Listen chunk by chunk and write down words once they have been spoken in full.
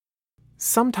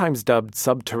Sometimes dubbed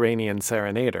subterranean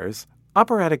serenaders,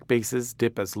 operatic basses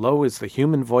dip as low as the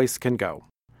human voice can go.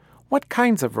 What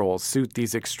kinds of roles suit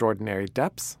these extraordinary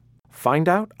depths? Find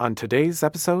out on today's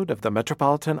episode of the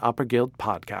Metropolitan Opera Guild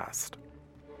podcast.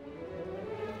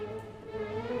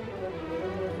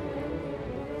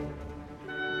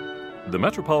 The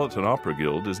Metropolitan Opera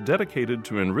Guild is dedicated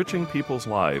to enriching people's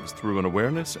lives through an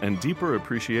awareness and deeper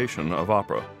appreciation of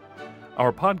opera.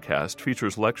 Our podcast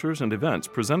features lectures and events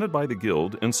presented by the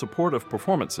Guild in support of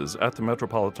performances at the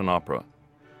Metropolitan Opera.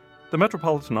 The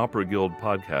Metropolitan Opera Guild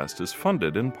podcast is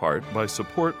funded in part by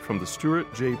support from the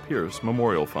Stuart J. Pierce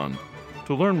Memorial Fund.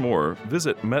 To learn more,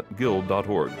 visit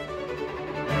metguild.org.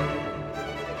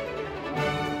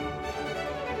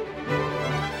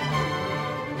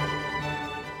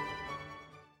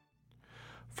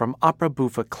 From opera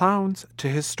bouffe clowns to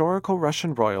historical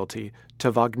Russian royalty to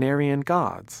Wagnerian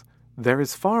gods, there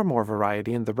is far more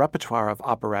variety in the repertoire of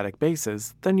operatic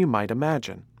basses than you might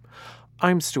imagine.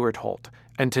 I'm Stuart Holt,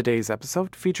 and today's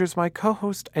episode features my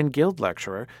co-host and Guild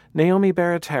lecturer, Naomi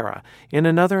Baratera, in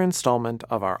another installment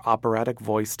of our Operatic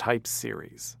Voice Types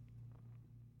series.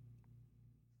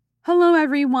 Hello,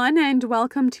 everyone, and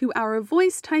welcome to our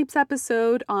Voice Types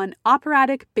episode on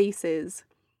operatic basses.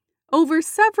 Over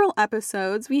several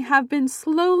episodes, we have been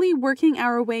slowly working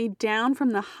our way down from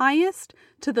the highest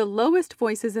to the lowest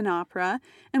voices in opera,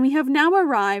 and we have now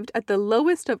arrived at the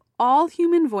lowest of all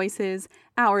human voices,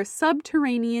 our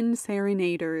subterranean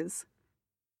serenaders.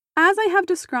 As I have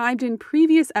described in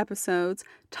previous episodes,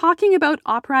 talking about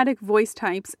operatic voice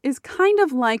types is kind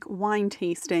of like wine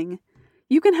tasting.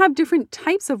 You can have different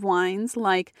types of wines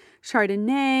like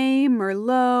Chardonnay,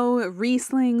 Merlot,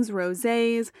 Rieslings,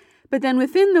 Rosés, but then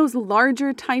within those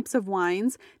larger types of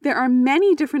wines, there are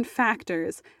many different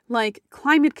factors like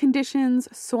climate conditions,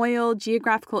 soil,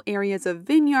 geographical areas of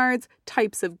vineyards,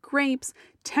 types of grapes,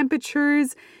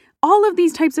 temperatures. All of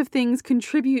these types of things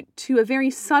contribute to a very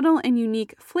subtle and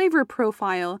unique flavor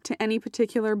profile to any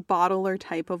particular bottle or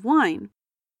type of wine.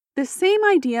 The same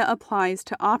idea applies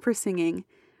to opera singing.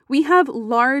 We have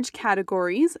large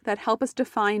categories that help us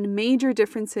define major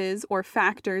differences or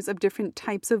factors of different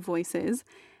types of voices.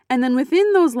 And then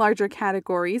within those larger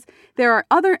categories, there are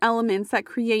other elements that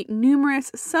create numerous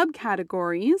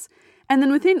subcategories. And then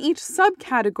within each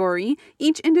subcategory,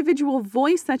 each individual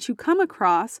voice that you come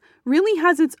across really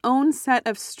has its own set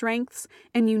of strengths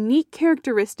and unique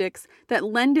characteristics that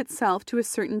lend itself to a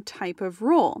certain type of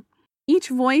role. Each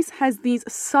voice has these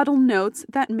subtle notes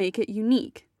that make it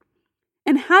unique.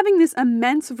 And having this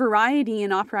immense variety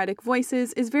in operatic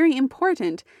voices is very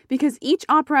important because each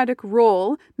operatic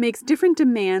role makes different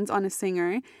demands on a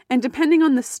singer, and depending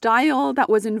on the style that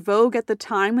was in vogue at the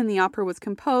time when the opera was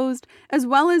composed, as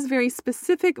well as very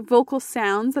specific vocal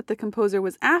sounds that the composer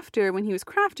was after when he was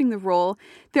crafting the role,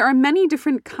 there are many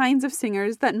different kinds of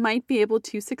singers that might be able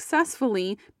to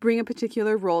successfully bring a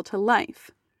particular role to life.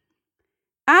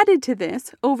 Added to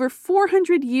this, over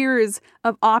 400 years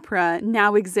of opera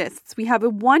now exists. We have a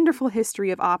wonderful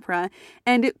history of opera,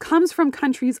 and it comes from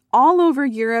countries all over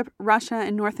Europe, Russia,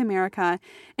 and North America.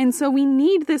 And so we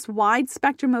need this wide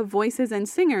spectrum of voices and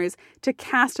singers to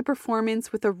cast a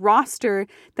performance with a roster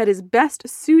that is best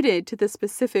suited to the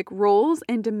specific roles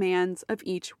and demands of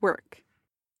each work.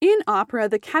 In opera,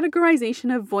 the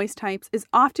categorization of voice types is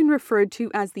often referred to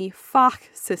as the Fach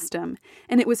system,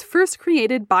 and it was first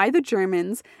created by the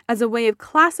Germans as a way of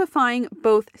classifying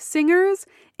both singers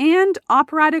and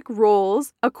operatic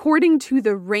roles according to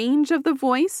the range of the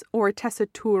voice, or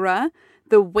tessitura,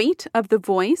 the weight of the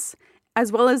voice,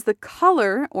 as well as the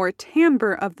color, or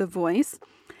timbre of the voice.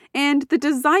 And the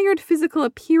desired physical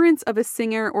appearance of a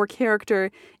singer or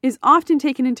character is often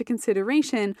taken into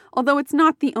consideration, although it's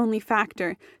not the only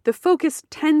factor. The focus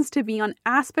tends to be on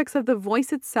aspects of the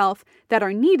voice itself that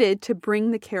are needed to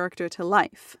bring the character to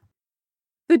life.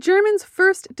 The Germans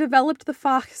first developed the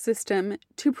Fach system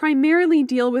to primarily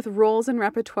deal with roles and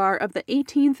repertoire of the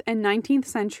 18th and 19th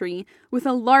century with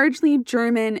a largely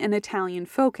German and Italian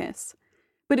focus.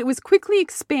 But it was quickly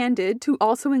expanded to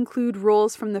also include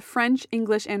roles from the French,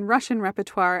 English, and Russian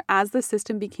repertoire as the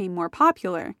system became more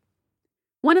popular.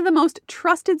 One of the most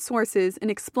trusted sources in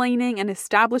explaining and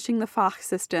establishing the Fach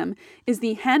system is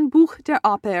the Handbuch der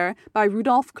Oper by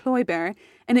Rudolf Kloiber,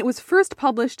 and it was first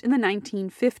published in the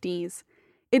 1950s.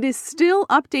 It is still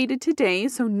updated today,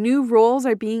 so new roles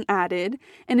are being added,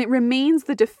 and it remains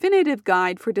the definitive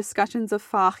guide for discussions of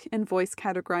Fach and voice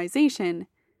categorization.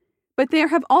 But there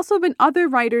have also been other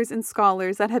writers and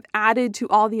scholars that have added to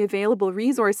all the available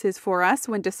resources for us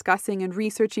when discussing and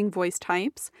researching voice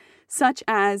types, such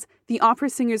as The Opera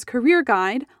Singer's Career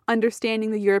Guide,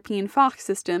 Understanding the European Fach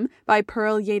System by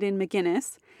Pearl Yadin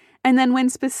McGuinness, And then when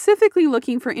specifically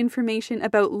looking for information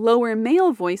about lower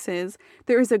male voices,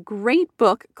 there is a great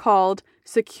book called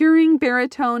Securing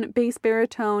Baritone,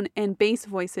 and Bass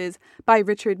Voices by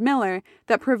Richard Miller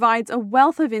that provides a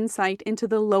wealth of insight into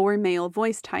the lower male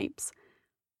voice types.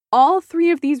 All three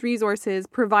of these resources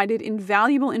provided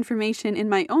invaluable information in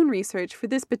my own research for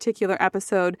this particular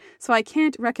episode, so I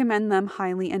can't recommend them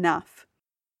highly enough.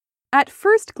 At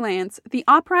first glance, the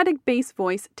operatic bass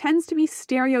voice tends to be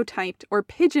stereotyped or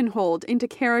pigeonholed into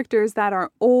characters that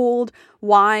are old,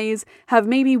 wise, have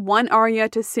maybe one aria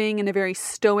to sing in a very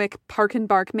stoic park and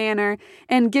bark manner,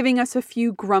 and giving us a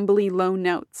few grumbly low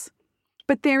notes.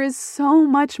 But there is so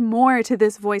much more to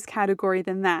this voice category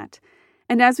than that.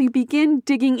 And as we begin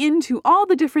digging into all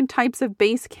the different types of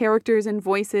bass characters and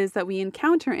voices that we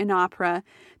encounter in opera,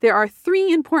 there are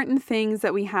three important things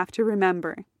that we have to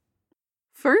remember.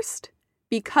 First,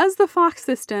 because the Fox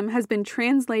system has been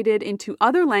translated into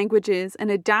other languages and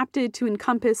adapted to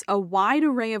encompass a wide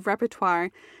array of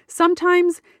repertoire,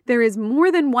 sometimes there is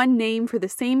more than one name for the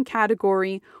same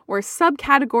category, or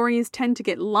subcategories tend to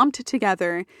get lumped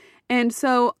together. And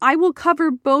so I will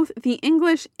cover both the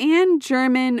English and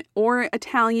German or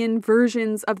Italian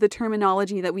versions of the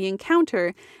terminology that we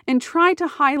encounter and try to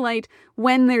highlight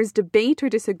when there's debate or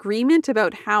disagreement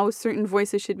about how certain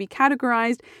voices should be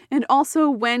categorized, and also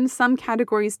when some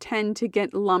categories tend to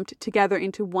get lumped together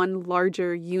into one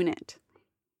larger unit.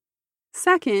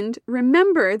 Second,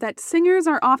 remember that singers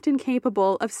are often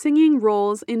capable of singing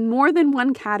roles in more than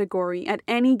one category at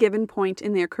any given point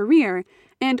in their career,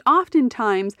 and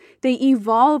oftentimes they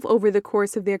evolve over the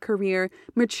course of their career,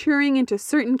 maturing into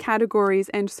certain categories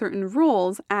and certain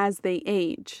roles as they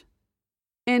age.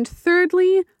 And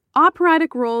thirdly,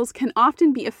 operatic roles can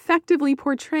often be effectively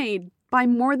portrayed by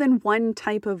more than one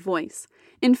type of voice.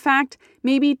 In fact,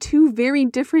 maybe two very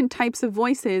different types of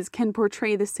voices can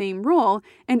portray the same role,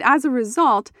 and as a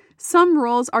result, some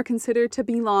roles are considered to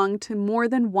belong to more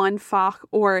than one Fach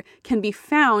or can be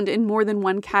found in more than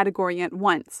one category at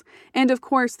once. And of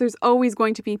course, there's always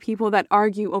going to be people that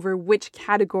argue over which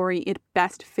category it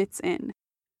best fits in.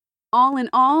 All in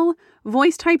all,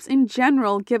 voice types in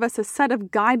general give us a set of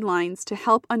guidelines to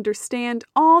help understand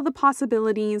all the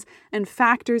possibilities and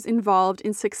factors involved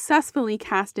in successfully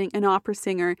casting an opera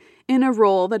singer in a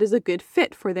role that is a good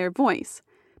fit for their voice.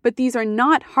 But these are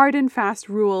not hard and fast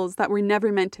rules that were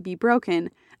never meant to be broken,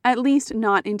 at least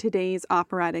not in today's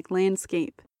operatic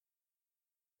landscape.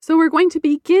 So we're going to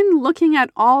begin looking at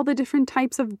all the different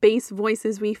types of bass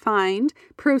voices we find,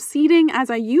 proceeding as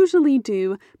I usually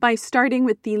do by starting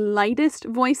with the lightest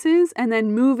voices and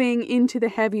then moving into the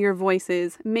heavier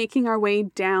voices, making our way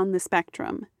down the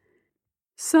spectrum.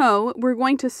 So we're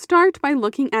going to start by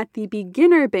looking at the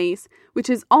beginner bass,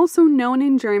 which is also known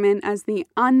in German as the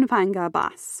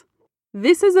Anfängerbass.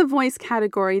 This is a voice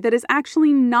category that is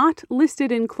actually not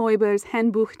listed in Kloiber's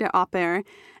Handbuch der Oper,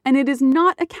 and it is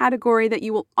not a category that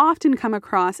you will often come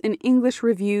across in English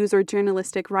reviews or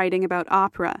journalistic writing about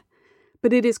opera.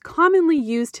 But it is commonly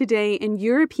used today in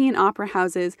European opera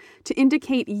houses to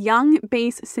indicate young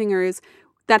bass singers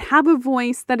that have a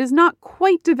voice that is not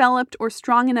quite developed or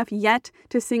strong enough yet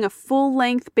to sing a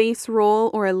full-length bass role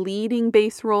or a leading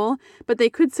bass role, but they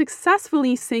could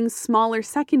successfully sing smaller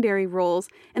secondary roles,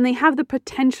 and they have the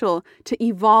potential to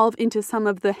evolve into some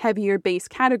of the heavier bass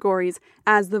categories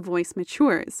as the voice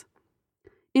matures.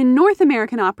 In North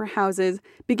American opera houses,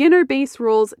 beginner bass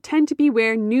roles tend to be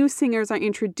where new singers are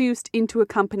introduced into a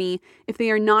company if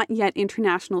they are not yet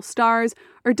international stars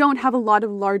or don't have a lot of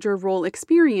larger role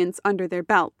experience under their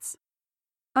belts.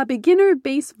 A beginner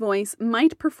bass voice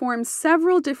might perform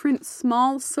several different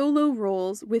small solo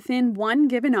roles within one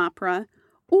given opera,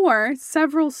 or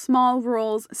several small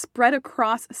roles spread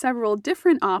across several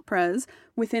different operas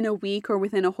within a week or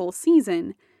within a whole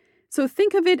season. So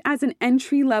think of it as an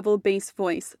entry-level bass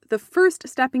voice, the first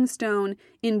stepping stone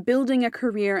in building a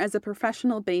career as a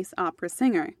professional bass opera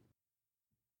singer.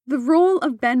 The role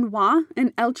of Benoit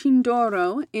and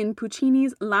Elcindoro in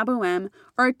Puccini's La Bohème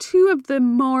are two of the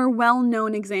more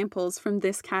well-known examples from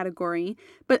this category,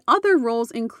 but other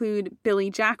roles include Billy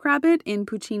Jackrabbit in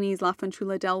Puccini's La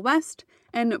Fanciulla del West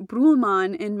and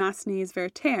Brühlmann in Massenet's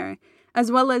Werther,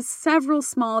 as well as several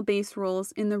small bass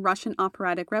roles in the Russian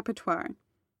operatic repertoire.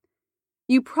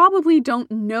 You probably don't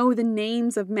know the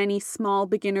names of many small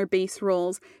beginner bass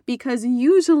roles because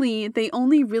usually they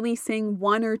only really sing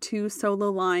one or two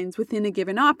solo lines within a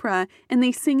given opera and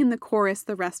they sing in the chorus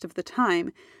the rest of the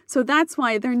time. So that's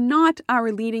why they're not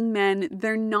our leading men,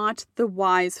 they're not the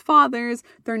wise fathers,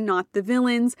 they're not the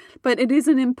villains, but it is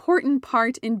an important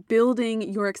part in building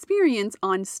your experience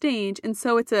on stage, and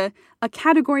so it's a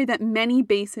category that many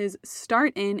basses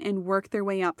start in and work their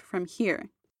way up from here.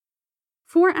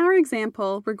 For our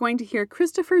example, we're going to hear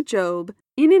Christopher Job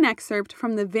in an excerpt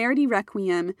from the Verdi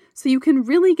Requiem, so you can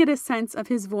really get a sense of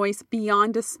his voice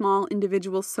beyond a small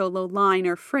individual solo line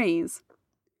or phrase.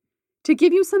 To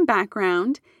give you some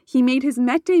background, he made his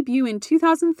Met debut in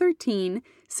 2013,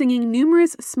 singing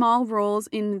numerous small roles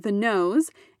in The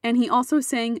Nose, and he also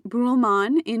sang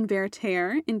Brulman in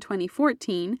Werther in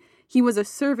 2014. He was a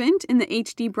servant in the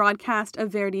HD broadcast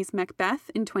of Verdi's Macbeth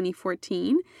in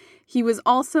 2014. He was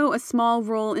also a small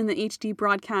role in the HD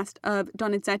broadcast of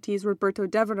Donizetti's Roberto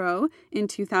Devereux in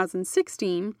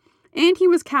 2016, and he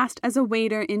was cast as a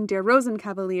waiter in Der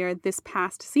Rosenkavalier this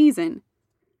past season.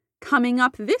 Coming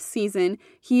up this season,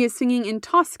 he is singing in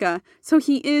Tosca, so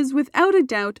he is without a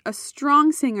doubt a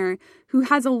strong singer who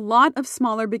has a lot of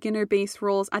smaller beginner bass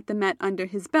roles at the Met under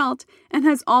his belt and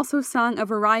has also sung a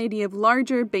variety of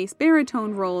larger bass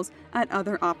baritone roles at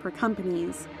other opera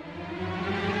companies.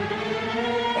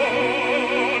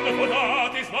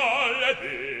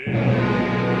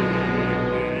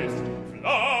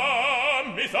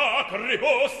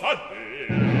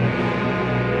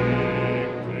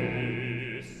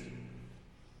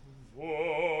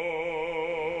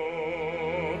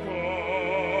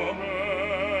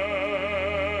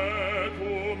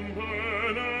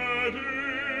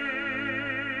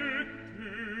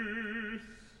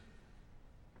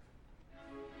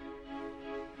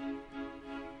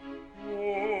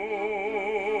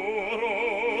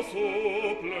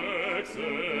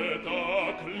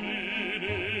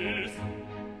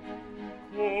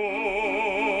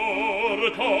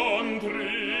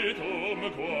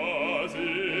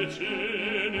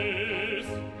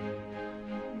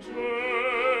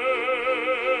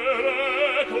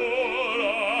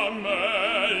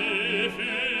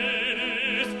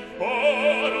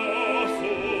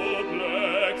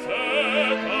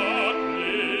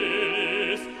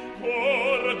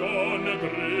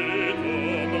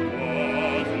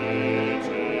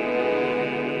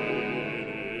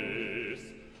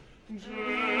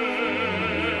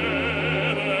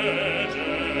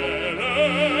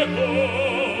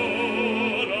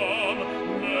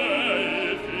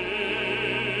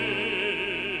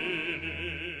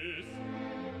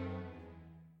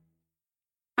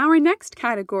 Our next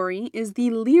category is the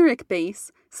lyric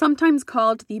bass, sometimes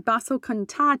called the basso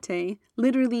cantate,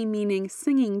 literally meaning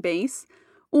singing bass,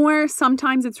 or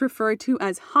sometimes it's referred to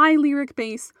as high lyric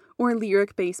bass or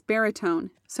lyric bass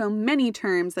baritone, so many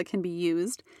terms that can be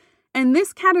used. And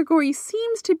this category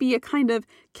seems to be a kind of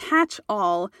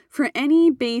catch-all for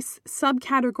any bass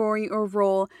subcategory or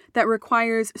role that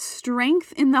requires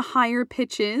strength in the higher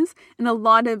pitches and a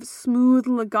lot of smooth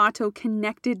legato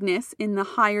connectedness in the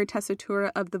higher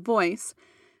tessitura of the voice.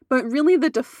 But really the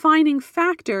defining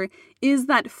factor is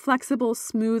that flexible,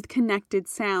 smooth, connected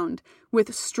sound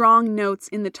with strong notes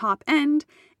in the top end,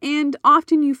 and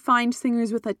often you find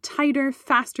singers with a tighter,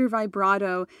 faster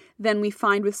vibrato than we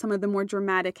find with some of the more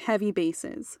dramatic heavy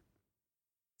basses.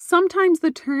 Sometimes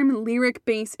the term lyric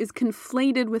bass is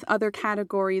conflated with other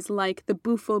categories like the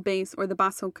buffo bass or the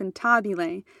basso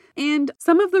cantabile, and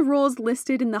some of the roles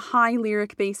listed in the high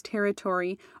lyric bass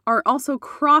territory are also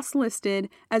cross-listed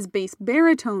as bass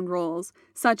baritone roles,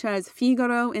 such as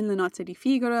Figaro in Le Nozze di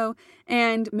Figaro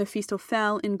and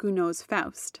Mephistopheles in Gounod's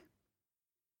Faust.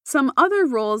 Some other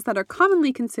roles that are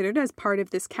commonly considered as part of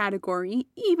this category,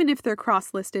 even if they're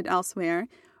cross-listed elsewhere,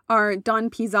 are Don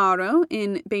Pizarro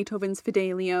in Beethoven's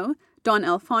Fidelio, Don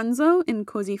Alfonso in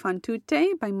Così fan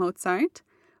tutte by Mozart,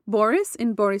 Boris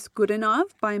in Boris Godunov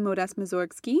by Modest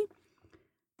Mussorgsky,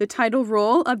 the title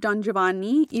role of Don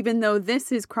Giovanni, even though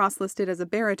this is cross-listed as a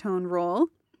baritone role,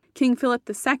 King Philip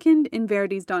II in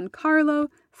Verdi's Don Carlo,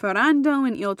 Ferrando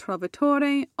in Il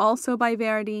Trovatore, also by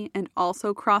Verdi and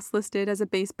also cross-listed as a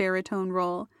bass baritone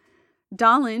role,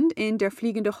 Daland in Der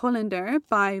Fliegende Holländer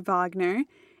by Wagner,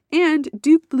 and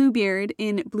Duke Bluebeard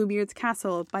in Bluebeard's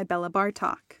Castle by Bela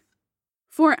Bartok.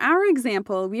 For our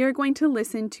example, we are going to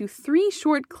listen to 3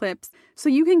 short clips so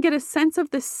you can get a sense of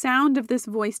the sound of this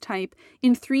voice type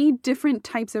in 3 different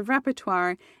types of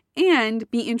repertoire and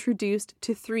be introduced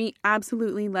to 3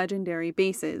 absolutely legendary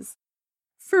basses.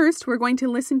 First, we're going to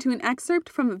listen to an excerpt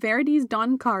from Verdi's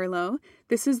Don Carlo.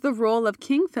 This is the role of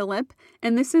King Philip,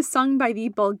 and this is sung by the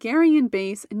Bulgarian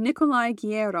bass Nikolai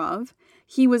Gierov.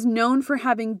 He was known for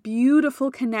having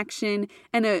beautiful connection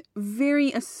and a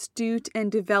very astute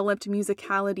and developed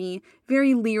musicality,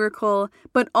 very lyrical,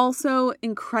 but also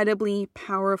incredibly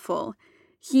powerful.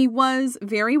 He was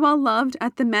very well loved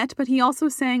at the Met, but he also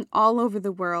sang all over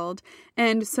the world.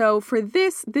 And so for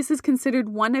this is considered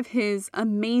one of his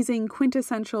amazing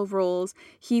quintessential roles.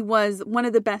 He was one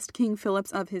of the best King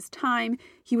Philips of his time.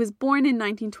 He was born in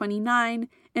 1929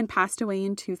 and passed away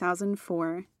in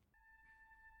 2004.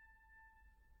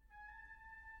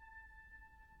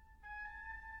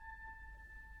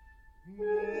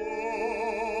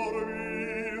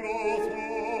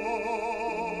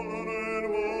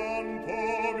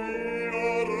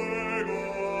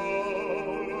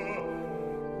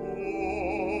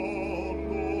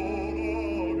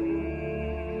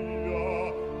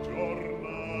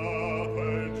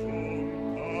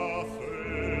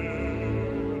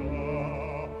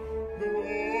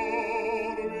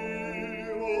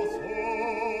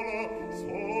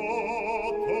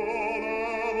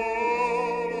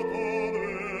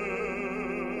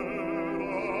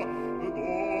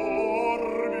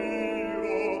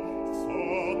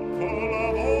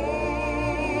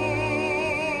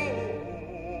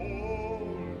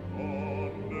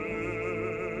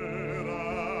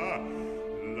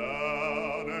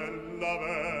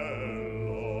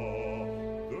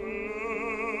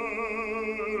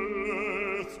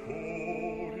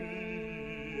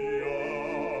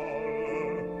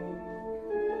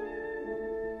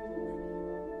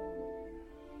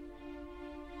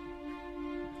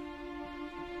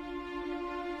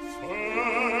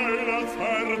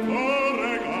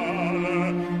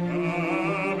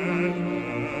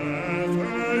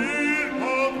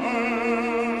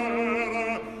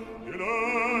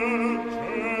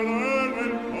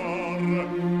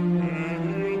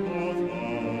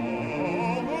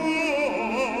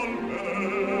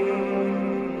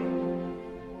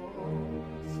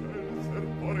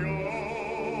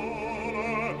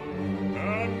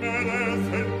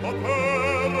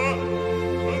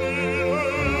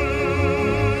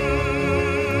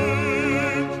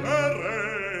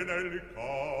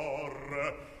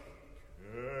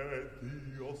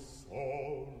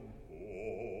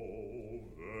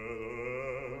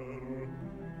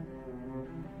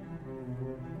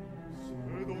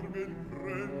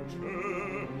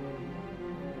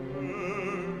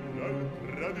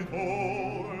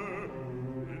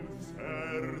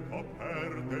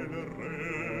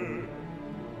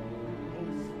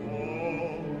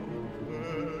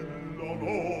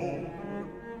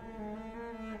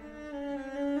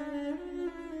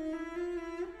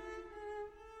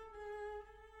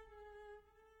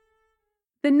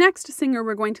 The next singer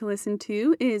we're going to listen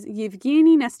to is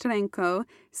Yevgeny Nesterenko,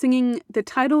 singing the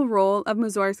title role of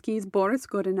Mussorgsky's Boris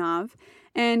Godunov.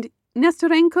 And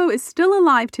Nesterenko is still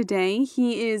alive today.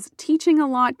 He is teaching a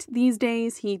lot these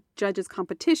days. He judges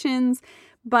competitions,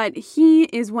 but he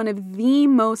is one of the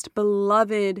most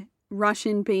beloved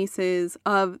Russian basses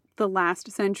of the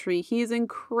last century. He is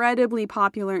incredibly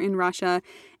popular in Russia,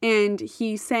 and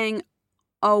he sang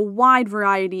a wide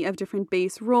variety of different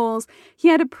bass roles. He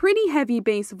had a pretty heavy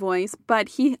bass voice, but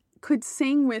he could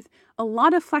sing with a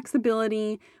lot of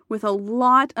flexibility, with a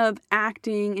lot of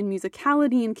acting and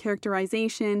musicality and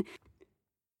characterization.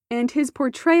 And his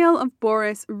portrayal of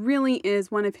Boris really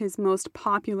is one of his most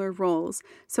popular roles.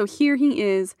 So here he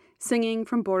is singing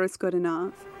from Boris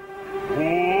Godunov.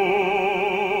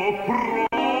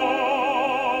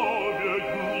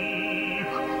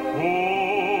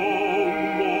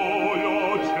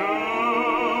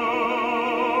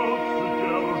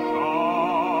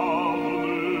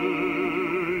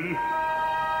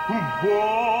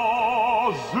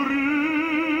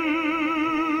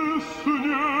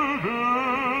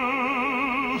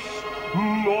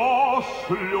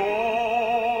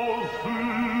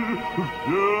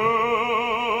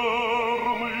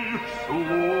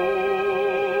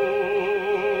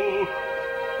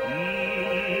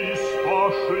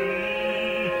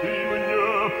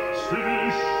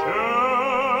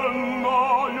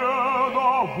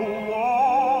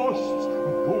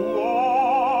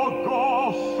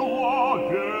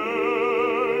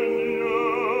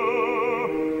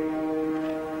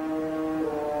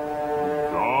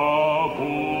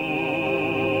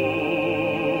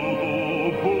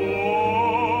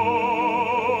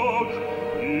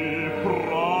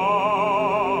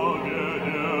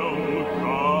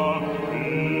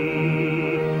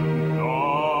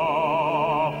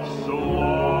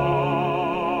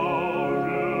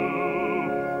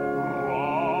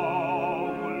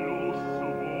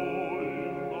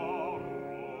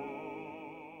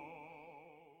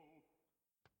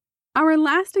 Our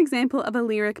last example of a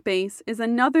lyric bass is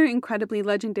another incredibly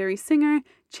legendary singer,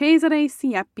 Cesare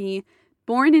Siepi,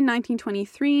 born in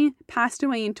 1923, passed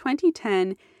away in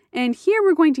 2010, and here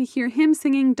we're going to hear him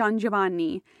singing Don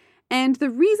Giovanni. And the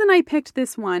reason I picked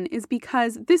this one is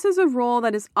because this is a role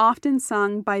that is often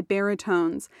sung by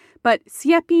baritones, but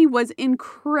Siepi was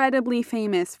incredibly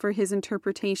famous for his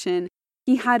interpretation.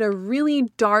 He had a really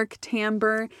dark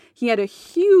timbre, he had a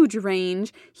huge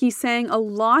range, he sang a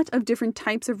lot of different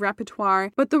types of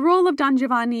repertoire, but the role of Don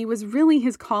Giovanni was really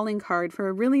his calling card for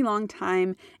a really long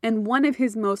time and one of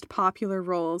his most popular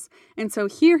roles. And so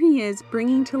here he is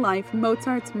bringing to life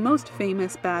Mozart's most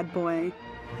famous bad boy.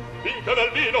 Finché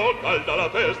del vino calda la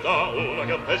testa, una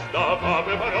che festa fa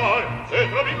preparar. Se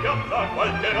trovi in piazza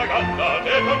qualche ragazza,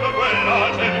 e con quella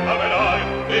cerca verai,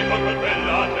 e con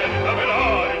quella cerca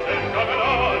verai, cerca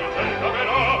verai, cerca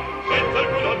verà. Senza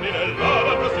alcun ordine la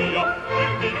fantasia,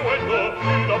 il minuetto,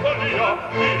 la follia,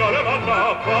 fino alle balla,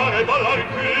 fare ballare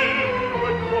qui.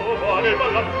 Minuetto, fare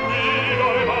ballare, fino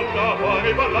alle balla,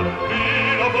 fare ballare,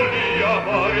 fino alla follia,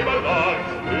 fare ballare.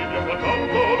 E via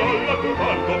cantando dall'altro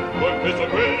canto, col peso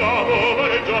quella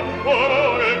voleggia,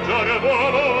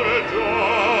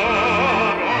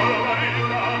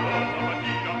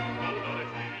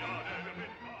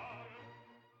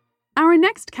 Our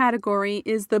next category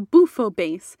is the buffo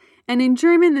bass, and in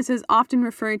German this is often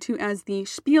referred to as the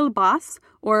Spielbass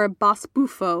or bass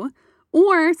buffo,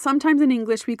 or sometimes in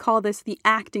English we call this the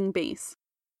acting bass.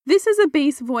 This is a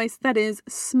bass voice that is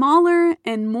smaller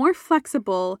and more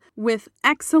flexible with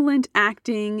excellent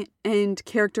acting and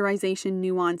characterization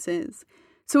nuances.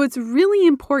 So it's really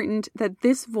important that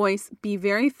this voice be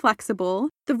very flexible.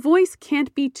 The voice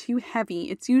can't be too heavy.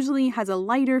 It usually has a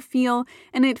lighter feel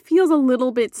and it feels a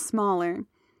little bit smaller.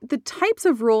 The types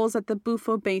of roles that the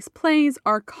buffo bass plays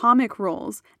are comic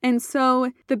roles, and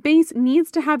so the bass needs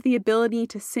to have the ability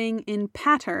to sing in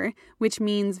patter, which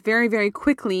means very, very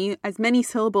quickly, as many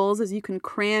syllables as you can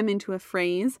cram into a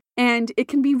phrase, and it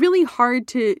can be really hard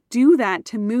to do that,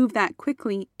 to move that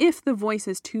quickly, if the voice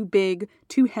is too big,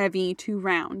 too heavy, too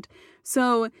round.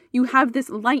 So you have this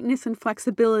lightness and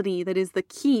flexibility that is the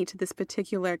key to this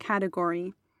particular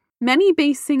category. Many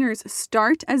bass singers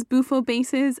start as buffo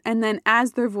basses, and then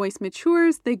as their voice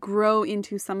matures, they grow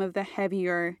into some of the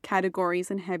heavier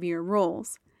categories and heavier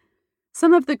roles.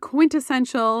 Some of the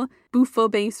quintessential buffo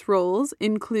bass roles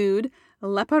include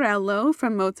Leporello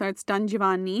from Mozart's Don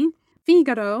Giovanni,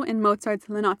 Figaro in Mozart's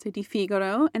Le Nozze di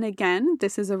Figaro, and again,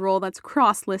 this is a role that's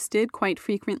cross-listed quite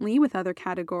frequently with other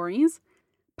categories,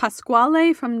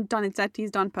 Pasquale from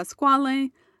Donizetti's Don Pasquale,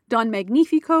 Don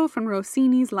Magnifico from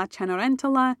Rossini's La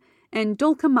Cenerentola, and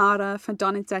Dulcamara from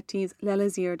Donizetti's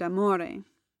L'Elisir d'Amore.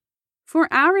 For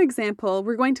our example,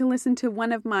 we're going to listen to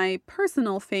one of my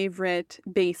personal favorite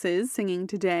basses singing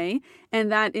today,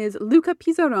 and that is Luca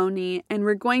Pizzaroni, and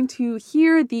we're going to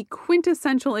hear the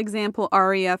quintessential example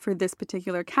aria for this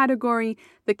particular category,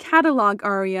 the catalog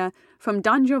aria from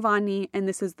Don Giovanni, and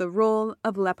this is the role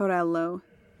of Leporello.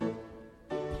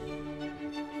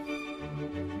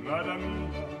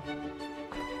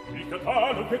 Il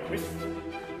catano che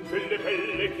questo, delle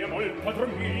pelle chiamò il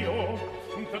padron mio,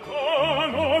 un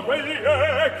catano quelli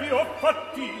che ho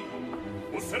fatti.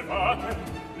 Osservate,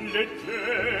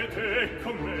 leggete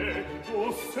con me,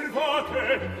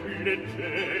 osservate,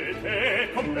 leggete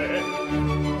con me.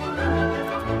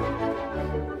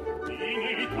 In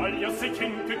Italia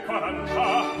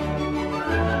 640,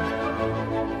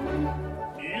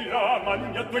 in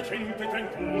Lamagna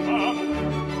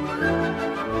 231,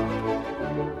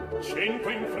 100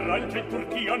 in Francia e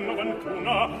Turchia 91,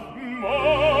 ma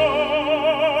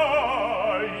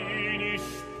in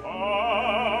Spagna,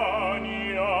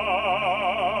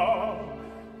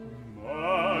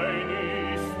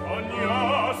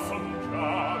 son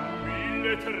già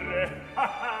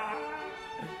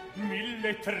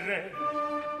 1.300.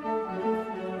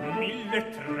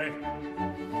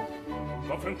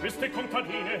 Ma fra queste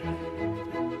contadine,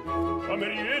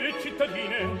 cameriere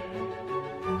cittadine,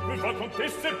 va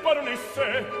contesse e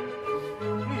baronesse,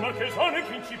 marchesane,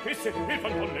 principesse, e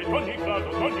fan donne d'ogni grado,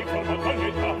 d'ogni forma, d'ogni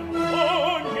età,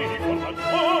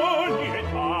 d'ogni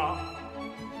età.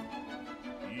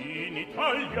 In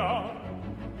Italia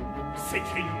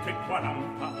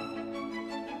 640,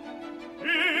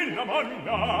 in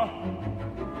Lamagna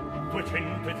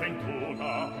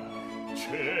 231,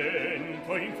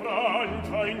 100 in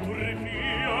Francia, in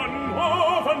Turchia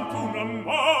 91,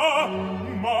 ma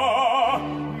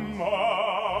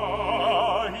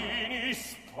in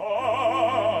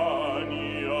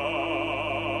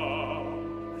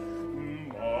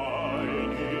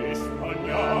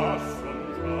Spagna, son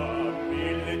già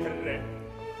 1.300.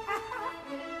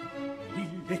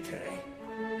 E te?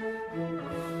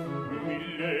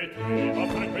 Ma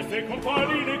fra queste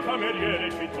compagne cameriere,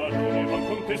 cittadine, ma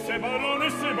contesse,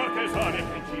 baronesse, marchesane,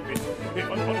 principi, e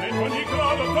fanno in ogni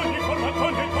grado, ogni forma,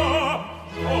 ogni età,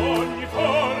 ogni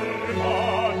forma,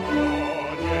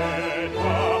 ogni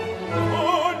età,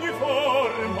 ogni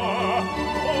forma,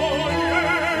 ogni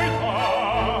età.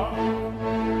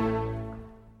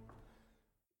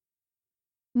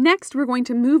 Next, we're going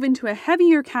to move into a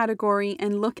heavier category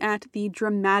and look at the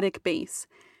dramatic bass.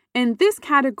 And this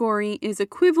category is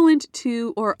equivalent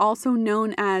to, or also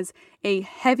known as, a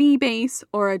heavy bass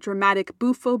or a dramatic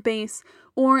buffo bass,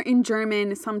 or in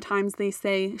German, sometimes they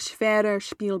say schwerer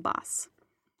Spielbass.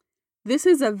 This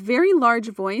is a very large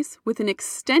voice with an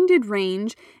extended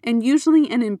range and usually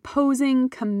an imposing,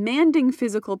 commanding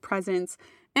physical presence,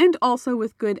 and also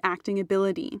with good acting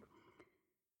ability.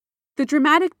 The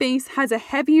dramatic bass has a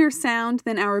heavier sound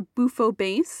than our buffo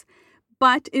bass,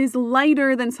 but is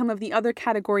lighter than some of the other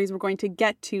categories we're going to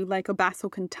get to, like a basso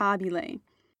cantabile.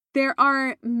 There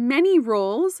are many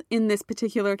roles in this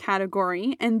particular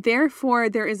category, and therefore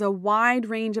there is a wide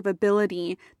range of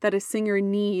ability that a singer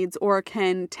needs or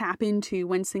can tap into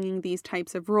when singing these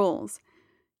types of roles.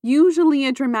 Usually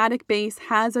a dramatic bass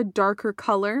has a darker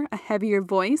color, a heavier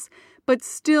voice, but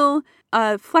still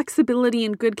a flexibility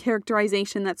and good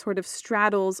characterization that sort of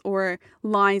straddles or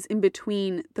lies in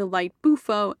between the light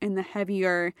buffo and the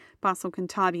heavier basso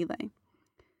cantabile.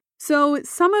 So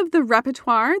some of the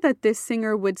repertoire that this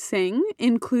singer would sing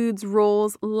includes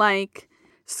roles like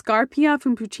Scarpia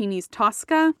from Puccini's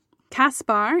Tosca,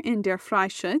 Kaspar in Der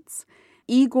Freischütz,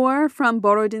 Igor from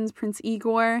Borodin's Prince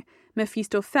Igor,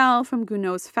 Mephistopheles from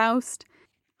Gounod's Faust,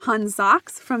 Hans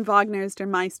Sachs from Wagner's Der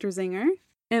Meistersinger,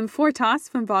 Amfortas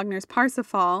from Wagner's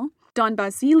Parsifal, Don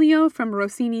Basilio from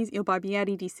Rossini's Il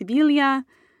Barbiere di Siviglia,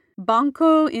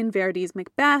 Banco in Verdi's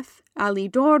Macbeth,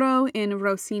 Alidoro in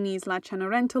Rossini's La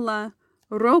Cenerentola,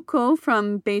 Rocco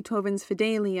from Beethoven's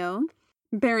Fidelio,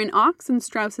 Baron Ochs in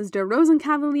Strauss's Der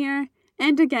Rosenkavalier,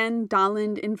 and again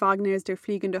Daland in Wagner's Der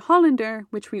Fliegende Holländer,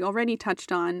 which we already touched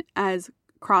on as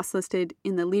cross-listed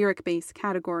in the lyric bass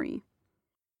category.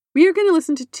 We are going to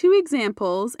listen to two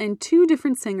examples and two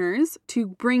different singers to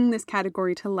bring this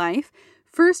category to life.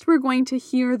 First, we're going to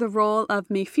hear the role of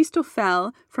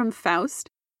Mephistopheles from Faust.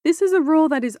 This is a role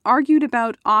that is argued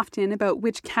about often about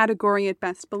which category it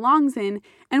best belongs in,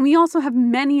 and we also have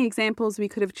many examples we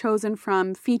could have chosen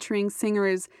from featuring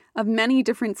singers of many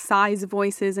different size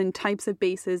voices and types of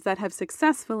basses that have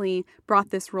successfully brought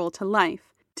this role to life.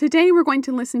 Today we're going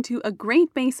to listen to a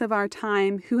great bass of our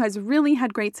time who has really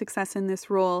had great success in this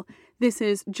role. This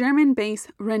is German bass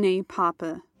René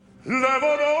Pape.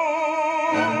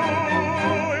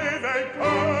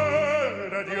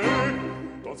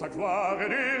 Dans sa gloire et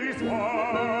de l'histoire,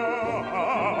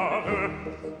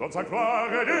 dans sa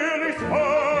gloire et de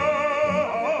l'histoire,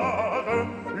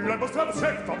 le beau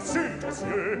subject en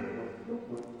cieux.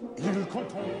 Il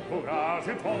contempoura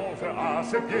étrange à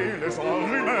ses pieds les gens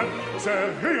humains, c'est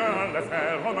rien les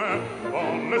faire romains,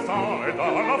 dans le sang et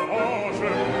dans la fange.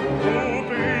 Où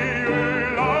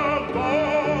brille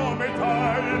l'ardent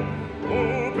métal, où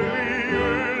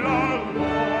brille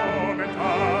l'ardent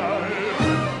métal.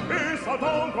 Et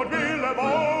Satan conduit les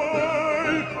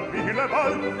balles, conduit les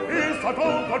balles, et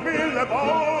Satan conduit les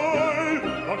balles,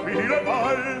 conduit les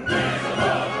balles.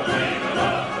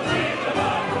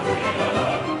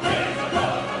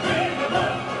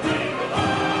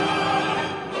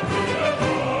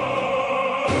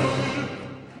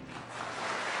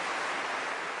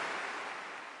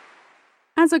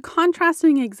 As a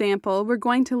contrasting example, we're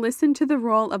going to listen to the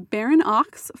role of Baron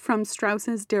Ochs from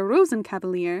Strauss's Der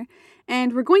Rosenkavalier,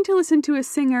 and we're going to listen to a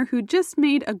singer who just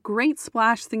made a great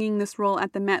splash singing this role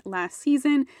at the Met last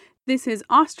season. This is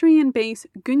Austrian bass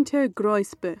Günter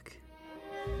Greusbuch.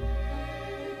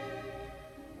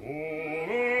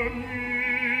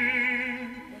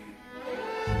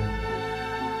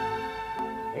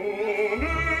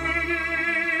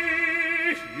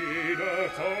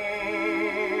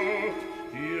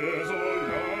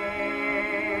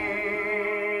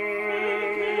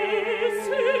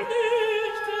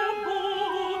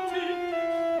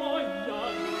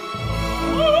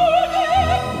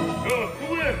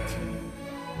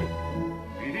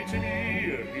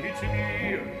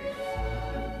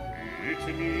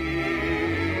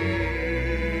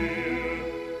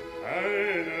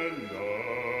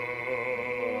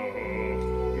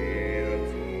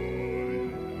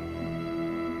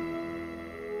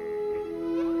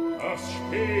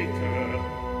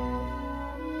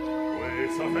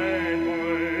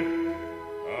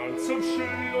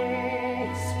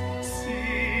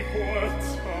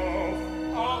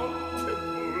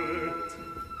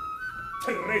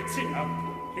 Reizing ab,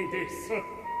 indes.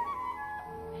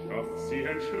 Schafft sie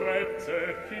ein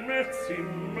Schreibze in mein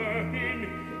Zimmer hin,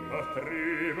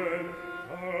 vertrieben,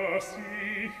 dass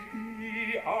ich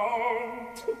die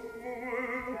Antwort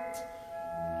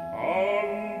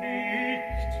an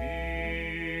Diktier.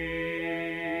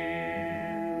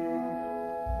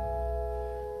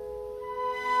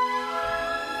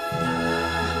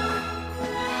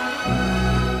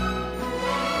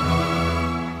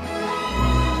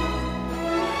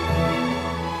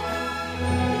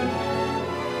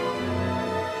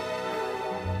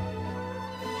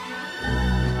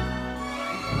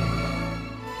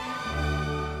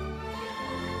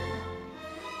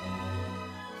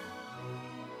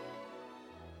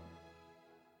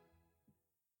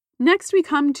 Next, we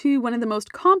come to one of the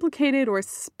most complicated or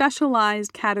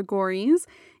specialized categories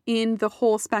in the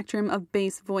whole spectrum of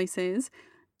bass voices.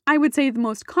 I would say the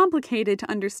most complicated to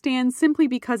understand simply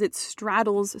because it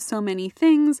straddles so many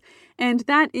things, and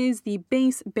that is the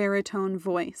bass baritone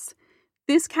voice.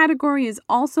 This category is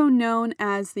also known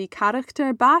as the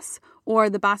Charakterbass or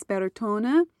the Bass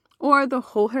baritone, or the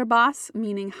Hoher Bass,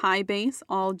 meaning high bass,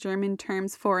 all German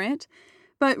terms for it.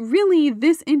 But really,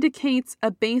 this indicates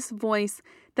a bass voice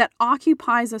that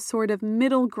occupies a sort of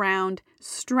middle ground,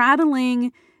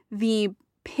 straddling the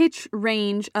pitch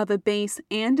range of a bass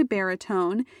and a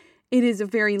baritone. It is a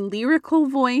very lyrical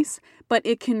voice, but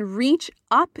it can reach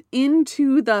up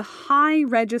into the high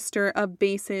register of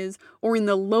basses or in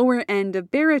the lower end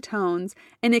of baritones,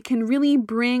 and it can really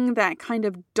bring that kind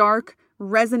of dark,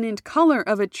 resonant color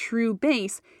of a true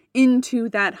bass into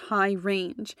that high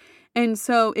range. And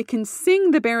so it can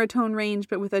sing the baritone range,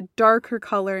 but with a darker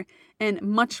color and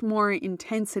much more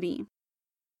intensity.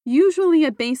 Usually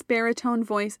a bass baritone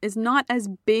voice is not as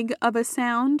big of a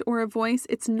sound or a voice.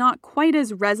 It's not quite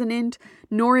as resonant,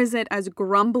 nor is it as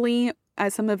grumbly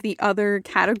as some of the other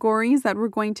categories that we're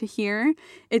going to hear.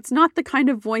 It's not the kind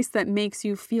of voice that makes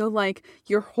you feel like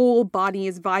your whole body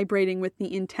is vibrating with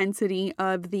the intensity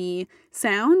of the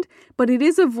sound, but it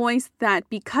is a voice that,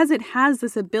 because it has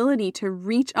this ability to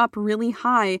reach up really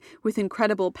high with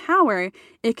incredible power,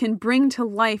 it can bring to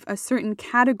life a certain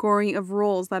category of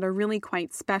roles that are really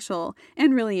quite special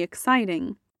and really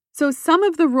exciting. So some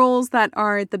of the roles that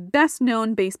are the best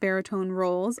known bass baritone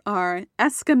roles are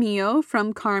Escamillo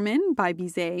from Carmen by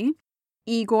Bizet,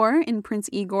 Igor in Prince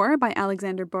Igor by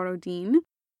Alexander Borodin,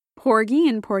 Porgy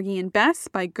in Porgy and Bess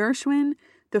by Gershwin,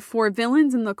 The Four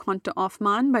Villains in the Conte de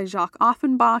Hoffmann by Jacques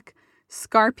Offenbach,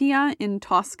 Scarpia in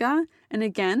Tosca, and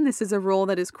again, this is a role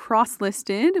that is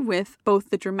cross-listed with both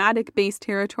the dramatic bass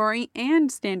territory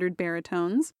and standard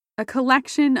baritones. A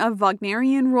collection of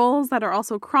Wagnerian roles that are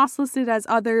also cross-listed as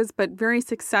others, but very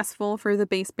successful for the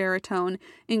bass baritone,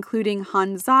 including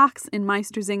Hans Sachs in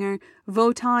Meistersinger,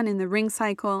 Wotan in The Ring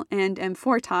Cycle, and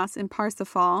Amfortas in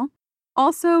Parsifal.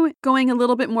 Also, going a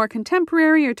little bit more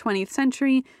contemporary or 20th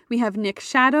century, we have Nick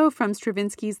Shadow from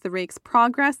Stravinsky's The Rake's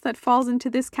Progress that falls into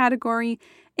this category,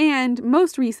 and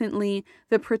most recently,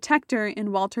 The Protector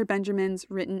in Walter Benjamin's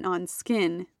Written on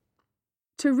Skin.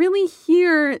 To really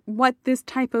hear what this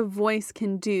type of voice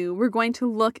can do, we're going to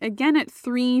look again at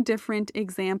 3 different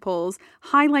examples,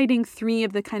 highlighting 3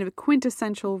 of the kind of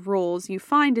quintessential roles you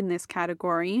find in this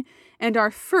category. And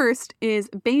our first is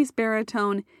bass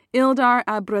baritone Ildar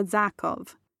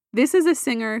Abrazakov. This is a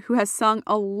singer who has sung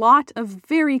a lot of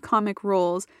very comic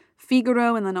roles,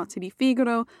 Figaro in La Nozze di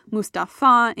Figaro,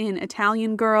 Mustafa in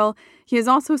Italian Girl. He has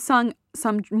also sung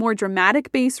some more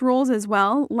dramatic bass roles as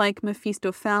well, like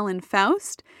Mephistopheles in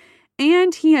Faust.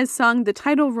 And he has sung the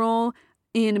title role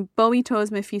in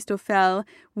Boito's Mephistopheles,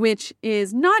 which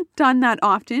is not done that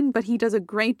often, but he does a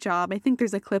great job. I think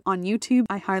there's a clip on YouTube.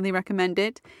 I highly recommend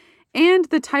it. And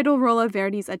the title role of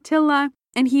Verdi's Attila.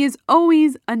 And he is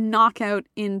always a knockout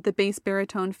in the bass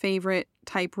baritone favorite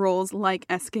type roles like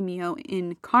Escamillo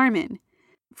in Carmen.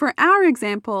 For our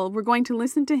example, we're going to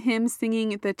listen to him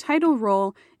singing the title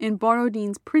role in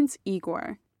Borodin's Prince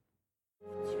Igor.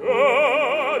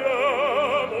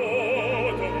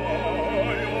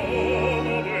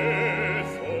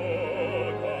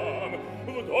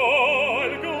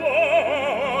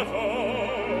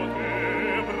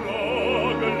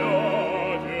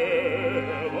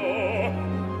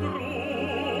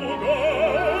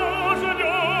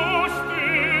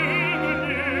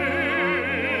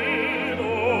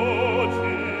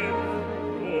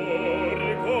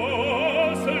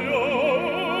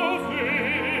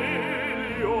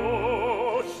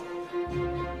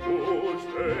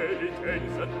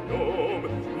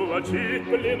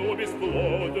 Клину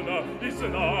бесплодно, и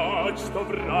знать, что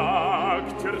враг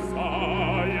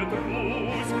терзает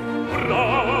Русь.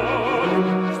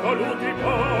 Враг, что лютый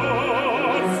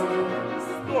пас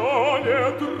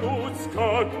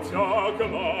так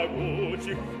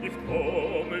могучих, и в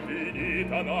том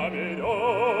винит она меня.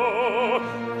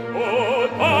 О,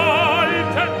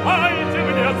 дайте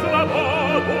мне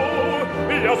свободу,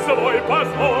 я свой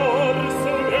позор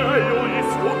сумею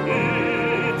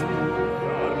искупить.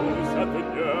 Я Русь от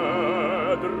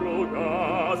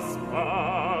недруга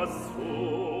спасу.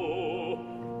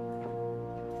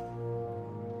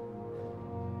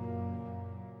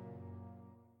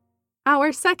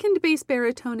 Our second bass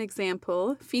baritone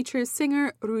example features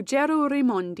singer Ruggero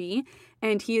Raimondi,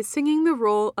 and he is singing the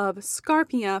role of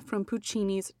Scarpia from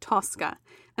Puccini's Tosca.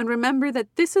 And remember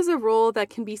that this is a role that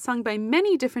can be sung by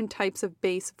many different types of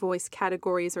bass voice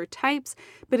categories or types,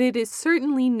 but it is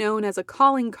certainly known as a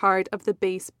calling card of the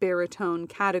bass baritone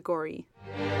category.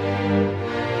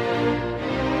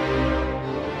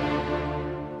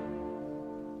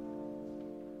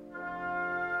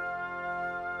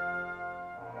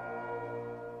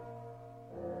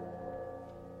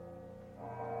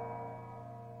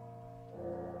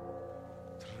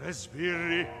 Tre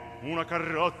sbirri, una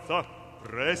carrozza,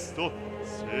 presto,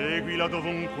 seguila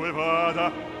dovunque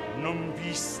vada, non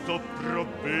visto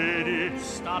provvedi.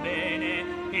 Sta bene,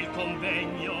 il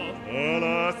convegno.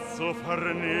 Palazzo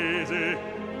Farnese.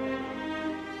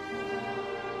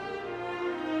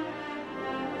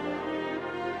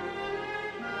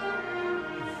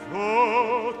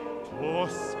 Va,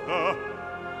 Tosca.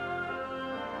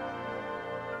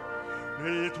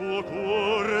 Nel tuo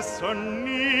cuore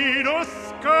s'annida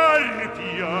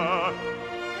Scarpia.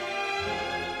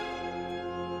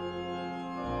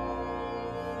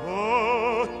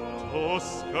 Oh,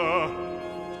 Tosca.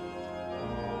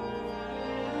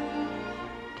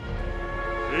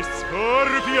 E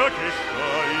Scarpia che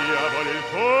scaglia vale il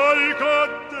colco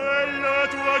della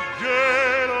tua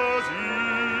gelosia.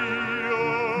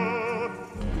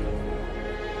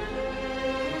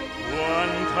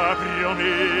 Quanta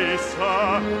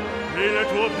promessa nel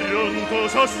tuo pronto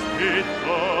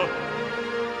sospetto,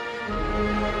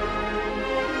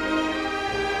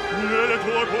 nel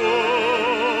tuo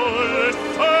cuore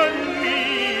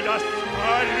s'annida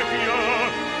Scarpia.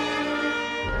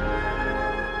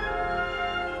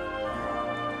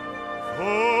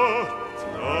 Oh,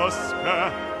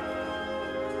 Tosca.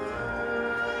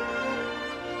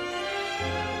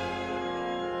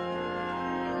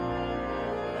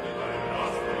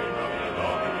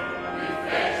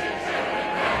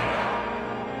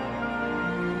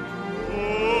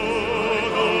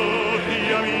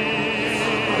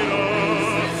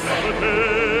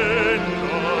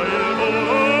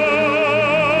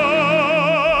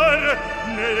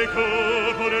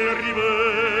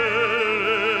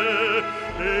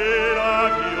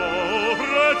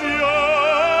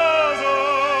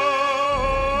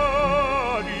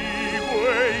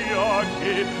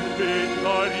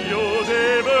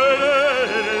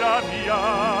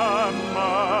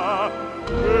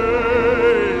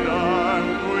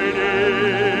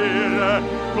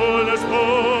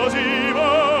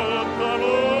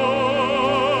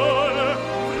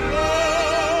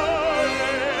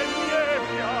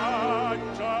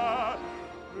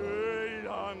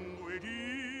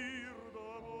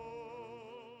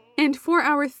 And for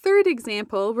our third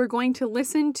example, we're going to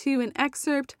listen to an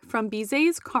excerpt from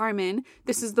Bizet's Carmen.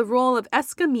 This is the role of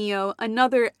Escamillo,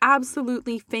 another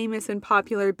absolutely famous and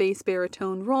popular bass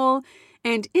baritone role.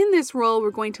 And in this role, we're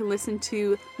going to listen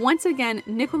to, once again,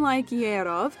 Nikolai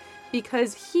Gierov,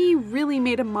 because he really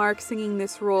made a mark singing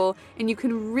this role, and you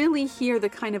can really hear the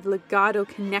kind of legato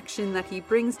connection that he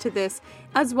brings to this,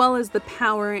 as well as the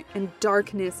power and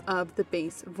darkness of the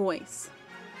bass voice.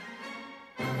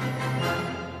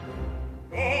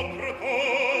 Votre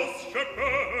tosse, je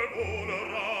peux vous le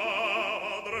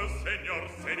rendre, Seigneur,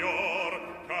 Seigneur,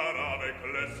 car avec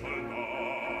les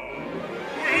soldats,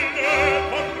 il est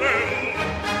porté,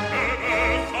 je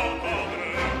veux s'entendre,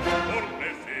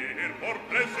 pour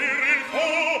plaisir, il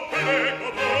faut les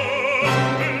combats,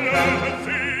 le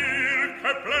cirque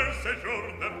est plein ces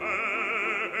jours de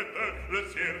fête, le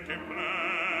cirque est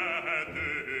plein de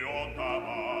haut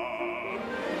tabac,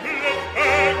 le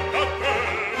spectateur.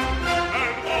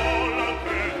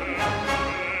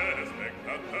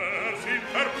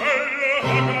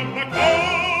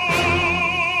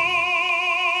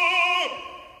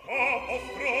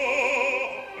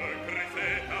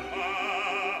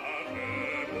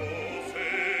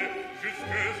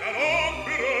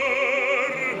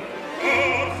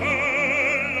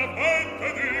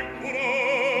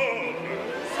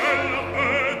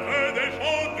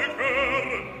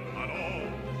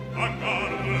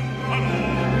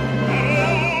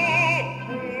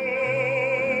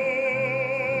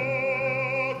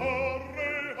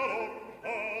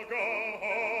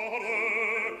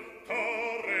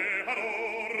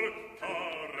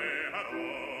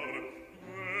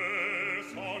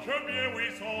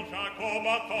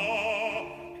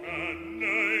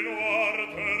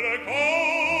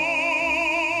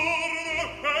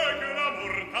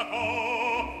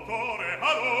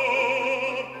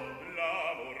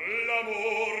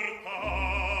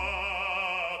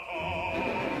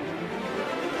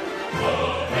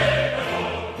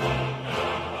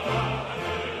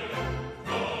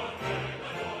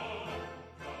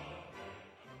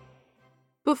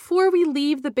 Before we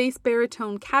leave the bass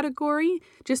baritone category,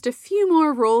 just a few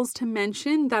more roles to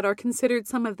mention that are considered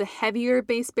some of the heavier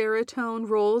bass baritone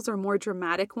roles or more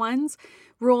dramatic ones.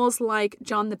 Roles like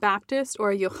John the Baptist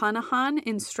or Johannahan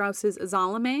in Strauss's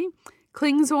Salome,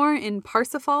 Klingsor in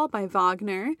Parsifal by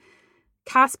Wagner,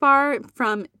 Kaspar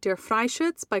from Der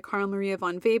Freischütz by Carl Maria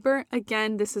von Weber.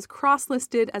 Again, this is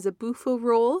cross-listed as a buffo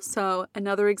role, so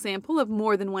another example of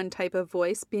more than one type of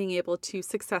voice being able to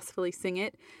successfully sing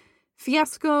it.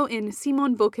 Fiesco in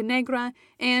Simon Boccanegra,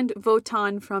 and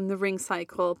Wotan from The Ring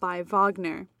Cycle by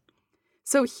Wagner.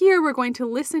 So here we're going to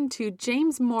listen to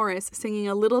James Morris singing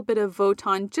a little bit of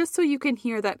Wotan just so you can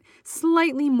hear that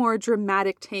slightly more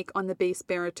dramatic take on the bass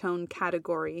baritone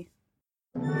category.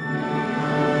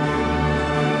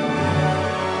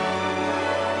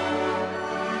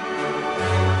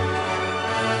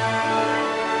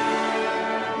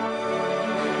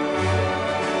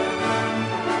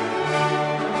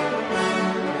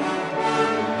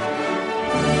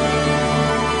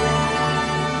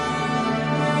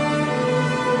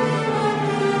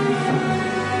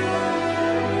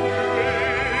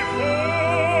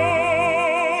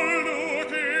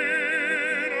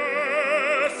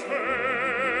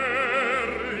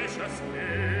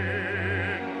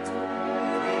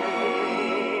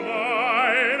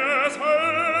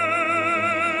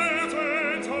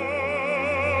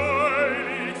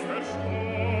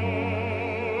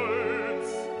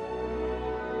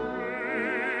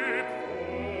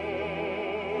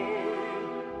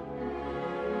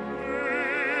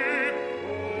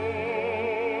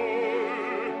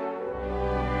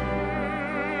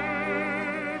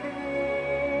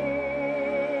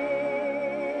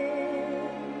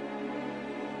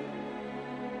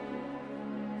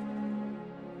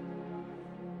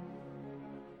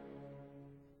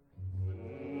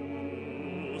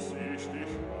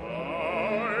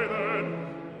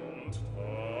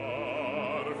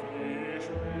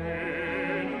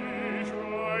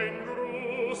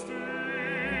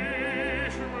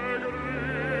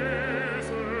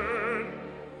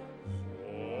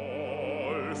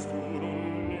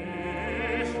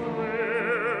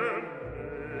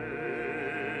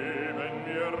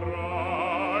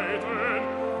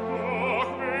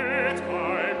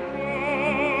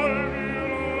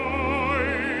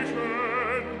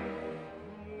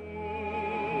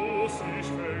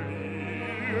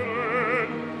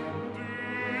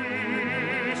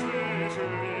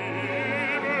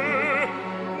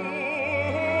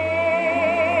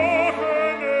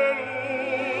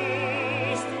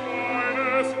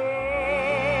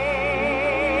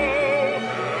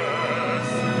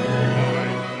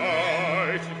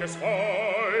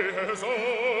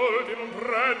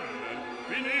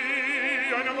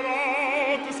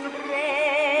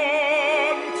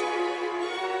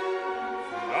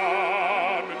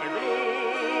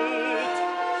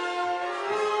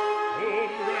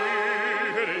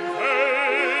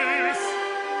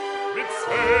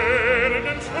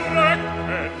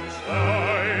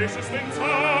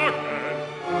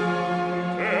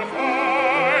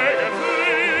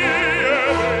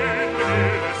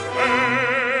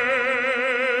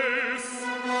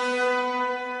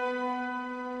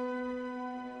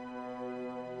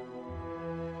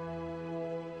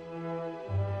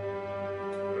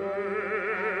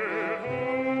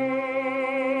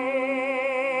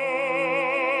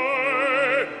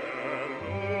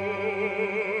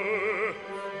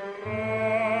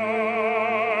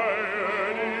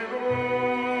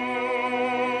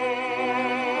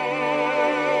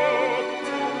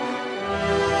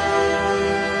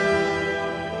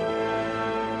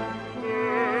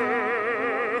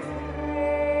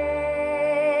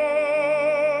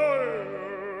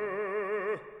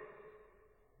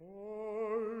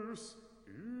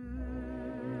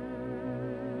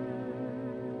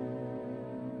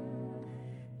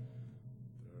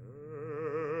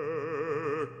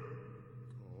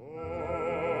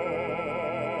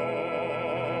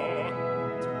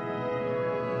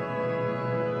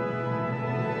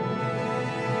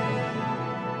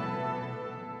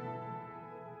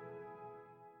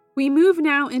 We move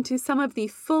now into some of the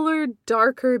fuller,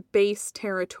 darker bass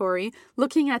territory,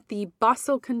 looking at the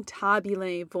basso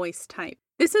cantabile voice type.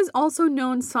 This is also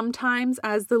known sometimes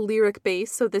as the lyric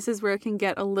bass, so this is where it can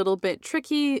get a little bit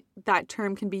tricky. That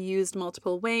term can be used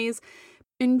multiple ways.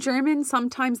 In German,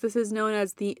 sometimes this is known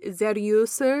as the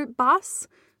seriöser Bass,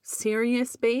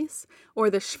 serious bass,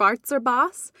 or the Schwarzer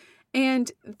Bass.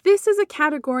 And this is a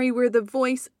category where the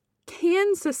voice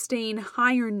can sustain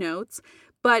higher notes,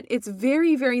 but it's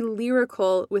very, very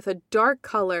lyrical with a dark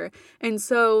color. And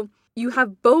so you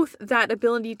have both that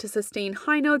ability to sustain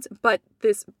high notes, but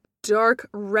this dark,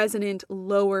 resonant,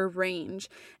 lower range.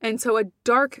 And so a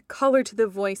dark color to the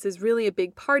voice is really a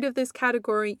big part of this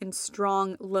category in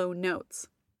strong, low notes.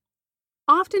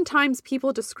 Oftentimes,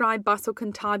 people describe basso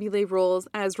cantabile roles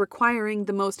as requiring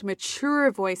the most mature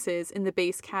voices in the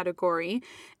bass category,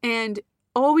 and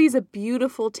always a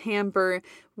beautiful timbre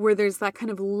where there's that kind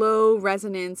of low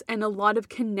resonance and a lot of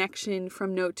connection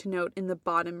from note to note in the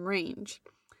bottom range.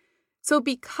 So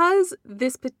because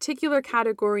this particular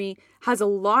category has a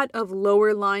lot of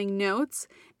lower lying notes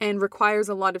and requires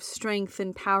a lot of strength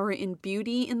and power and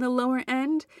beauty in the lower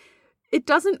end, it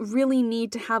doesn't really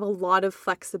need to have a lot of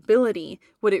flexibility.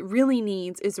 What it really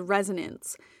needs is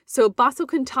resonance. So basso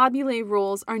cantabile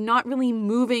roles are not really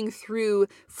moving through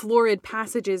florid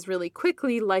passages really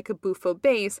quickly like a buffo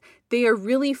bass. They are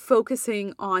really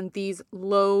focusing on these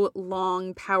low,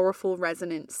 long, powerful,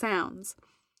 resonant sounds.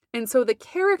 And so the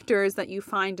characters that you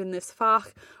find in this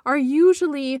Fach are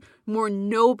usually more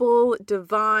noble,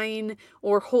 divine,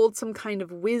 or hold some kind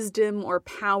of wisdom or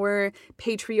power,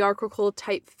 patriarchal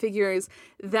type figures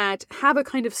that have a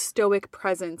kind of stoic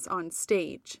presence on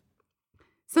stage.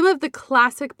 Some of the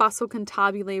classic basso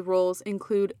cantabile roles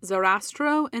include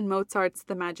Sarastro in Mozart's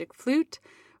The Magic Flute,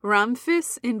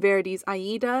 Ramphis in Verdi's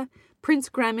Aida, Prince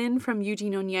Gremin from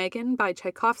Eugene Onegin by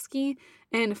Tchaikovsky,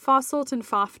 and Fasolt and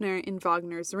Fafner in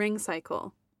Wagner's Ring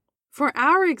Cycle. For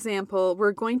our example,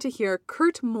 we're going to hear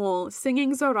Kurt Moll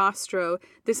singing Sarastro.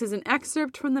 This is an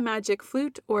excerpt from The Magic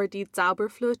Flute, or Die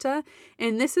Zauberflöte,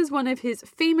 and this is one of his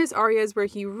famous arias where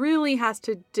he really has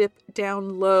to dip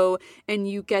down low, and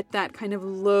you get that kind of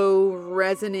low,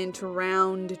 resonant,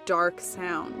 round, dark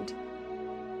sound.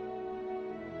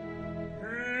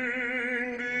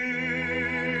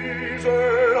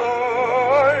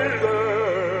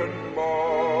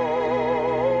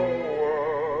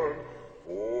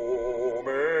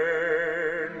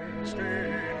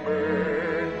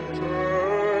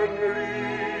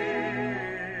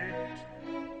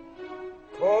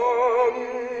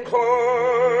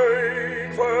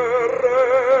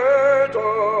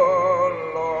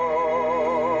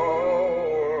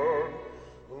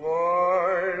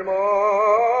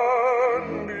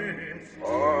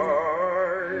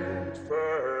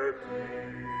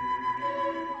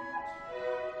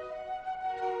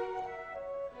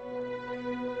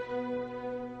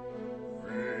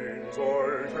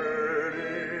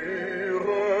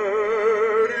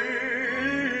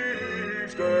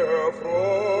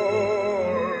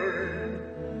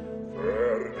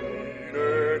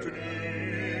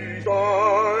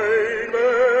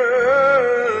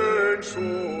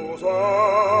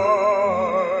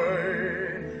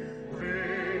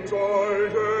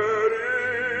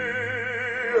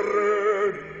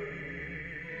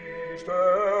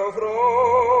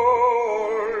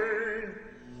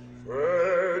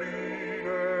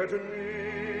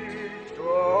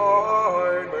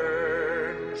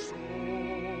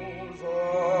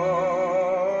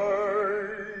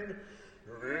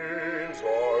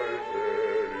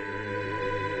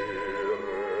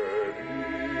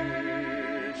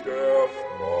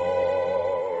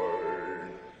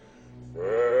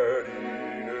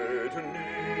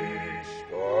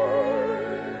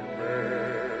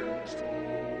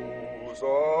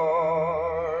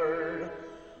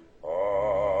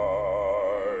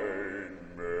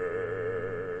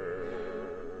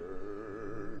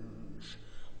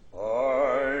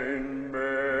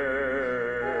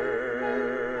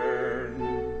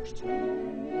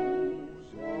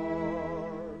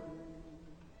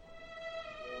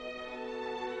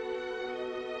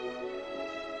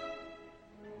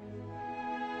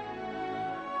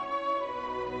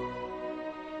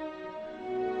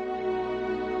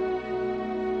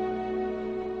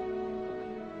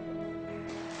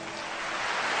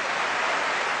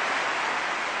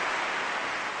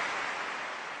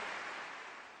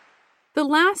 The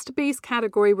last bass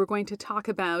category we're going to talk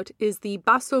about is the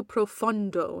basso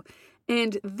profondo,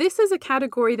 and this is a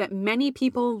category that many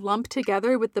people lump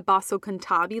together with the basso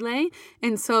cantabile,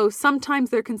 and so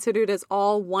sometimes they're considered as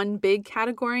all one big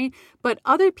category, but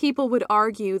other people would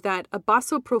argue that a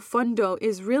basso profondo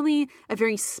is really a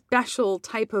very special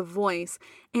type of voice,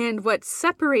 and what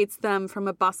separates them from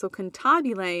a basso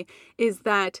cantabile is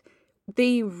that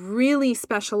they really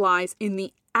specialize in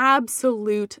the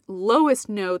absolute lowest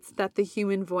notes that the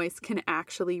human voice can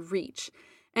actually reach.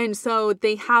 And so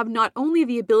they have not only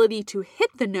the ability to hit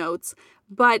the notes,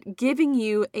 but giving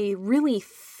you a really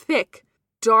thick,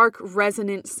 dark,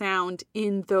 resonant sound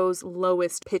in those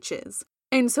lowest pitches.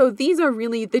 And so these are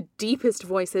really the deepest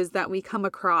voices that we come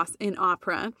across in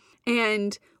opera.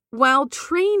 And while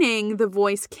training the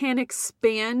voice can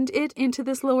expand it into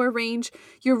this lower range,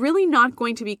 you're really not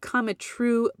going to become a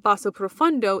true basso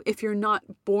profondo if you're not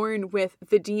born with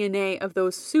the DNA of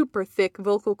those super thick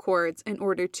vocal cords in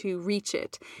order to reach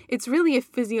it. It's really a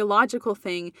physiological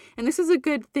thing, and this is a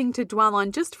good thing to dwell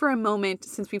on just for a moment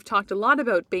since we've talked a lot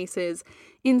about basses.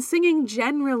 In singing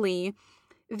generally,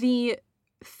 the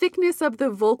thickness of the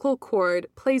vocal cord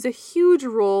plays a huge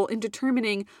role in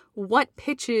determining what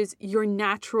pitches your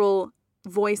natural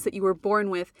voice that you were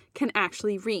born with can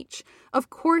actually reach.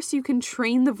 Of course, you can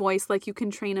train the voice like you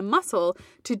can train a muscle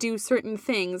to do certain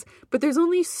things, but there's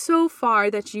only so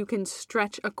far that you can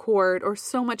stretch a cord or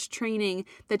so much training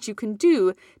that you can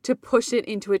do to push it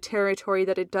into a territory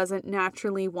that it doesn't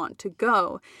naturally want to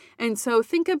go. And so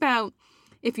think about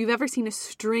if you've ever seen a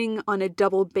string on a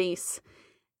double bass.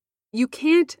 You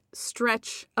can't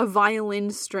stretch a violin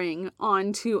string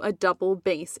onto a double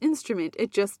bass instrument.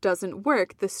 It just doesn't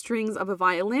work. The strings of a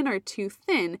violin are too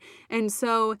thin. And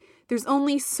so there's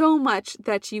only so much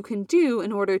that you can do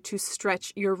in order to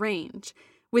stretch your range.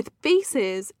 With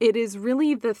basses, it is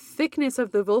really the thickness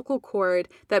of the vocal cord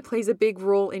that plays a big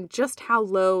role in just how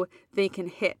low they can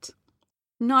hit.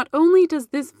 Not only does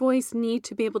this voice need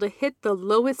to be able to hit the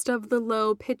lowest of the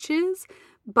low pitches,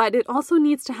 but it also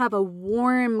needs to have a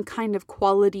warm kind of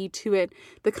quality to it,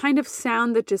 the kind of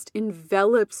sound that just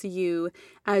envelops you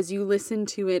as you listen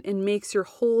to it and makes your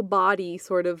whole body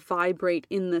sort of vibrate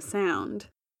in the sound.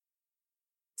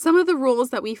 Some of the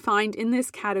roles that we find in this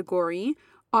category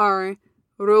are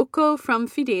Rocco from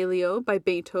Fidelio by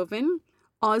Beethoven,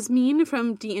 Osmin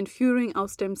from Die Entführung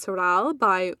aus dem Serail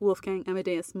by Wolfgang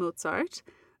Amadeus Mozart,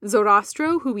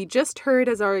 Sarastro, who we just heard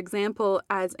as our example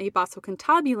as a basso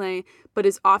cantabile, but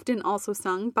is often also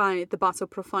sung by the basso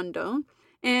profondo,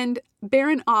 and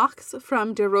Baron Ochs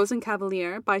from Der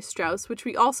Rosenkavalier by Strauss, which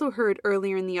we also heard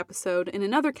earlier in the episode in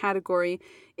another category,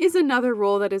 is another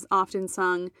role that is often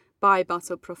sung by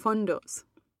basso profondos.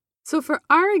 So for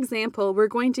our example, we're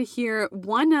going to hear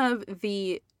one of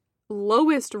the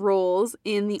lowest roles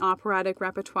in the operatic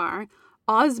repertoire,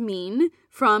 Osmin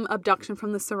from Abduction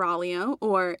from the Seraglio,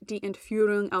 or Die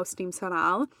Entführung aus dem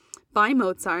Serail by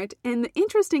Mozart. And the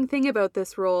interesting thing about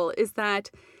this role is that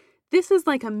this is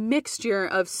like a mixture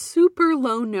of super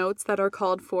low notes that are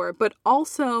called for, but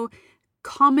also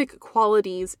comic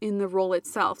qualities in the role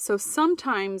itself. So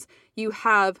sometimes you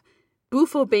have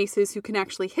buffo basses who can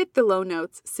actually hit the low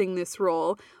notes sing this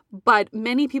role, but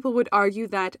many people would argue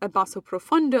that a basso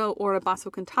profondo or a basso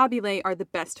cantabile are the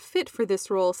best fit for this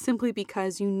role simply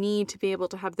because you need to be able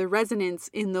to have the resonance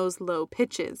in those low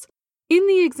pitches. In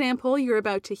the example you're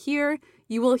about to hear,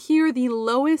 you will hear the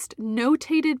lowest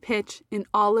notated pitch in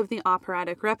all of the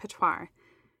operatic repertoire.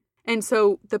 And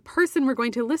so the person we're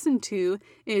going to listen to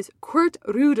is Kurt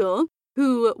Rudel,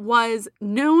 who was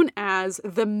known as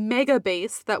the mega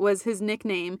bass, that was his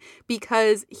nickname,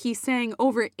 because he sang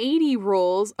over 80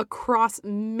 roles across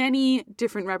many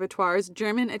different repertoires,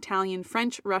 German, Italian,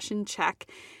 French, Russian, Czech,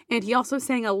 and he also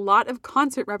sang a lot of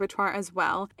concert repertoire as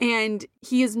well. And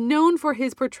he is known for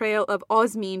his portrayal of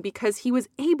Osmin because he was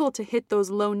able to hit those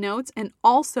low notes and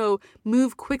also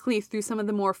move quickly through some of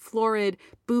the more florid,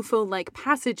 buffo-like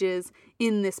passages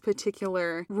in this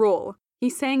particular role. He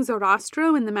sang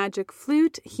Sarastro in The Magic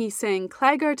Flute, he sang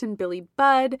Claggart and Billy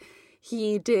Budd,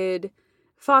 he did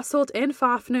Fasolt and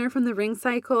Fafner from the Ring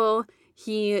Cycle,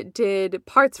 he did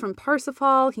parts from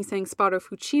Parsifal, he sang Sparo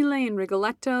Fucile and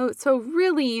Rigoletto. So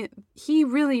really, he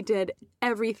really did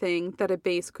everything that a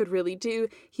bass could really do.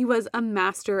 He was a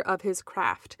master of his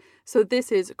craft. So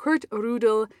this is Kurt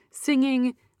Rudel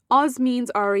singing Osmin's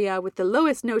aria with the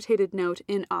lowest notated note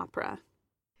in opera.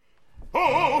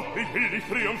 Oh, ich will dich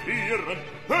triumphieren,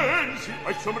 wenn sie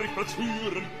euch zum Richter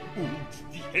führen.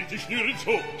 Und die Hände schnüren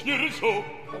so, und die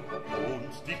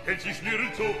Hände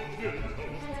schnüren so,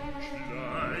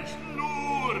 Schleicht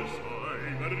nur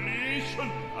säuberlich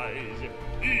und leise,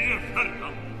 ihr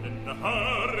verdammten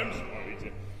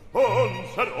Haremsweise.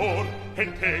 Unser Ohr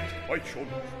entdeckt euch schon,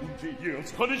 und ihr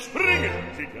uns kann nicht springen,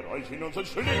 seht ihr euch in unseren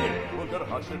Schlingen, und der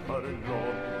Haschet euren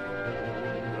Lohn,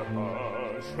 und der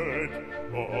Haschet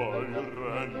euren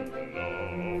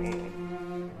Lohn.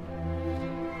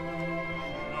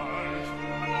 Schleicht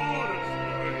nur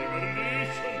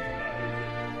säuberlich und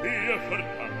leise, ihr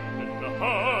verdammten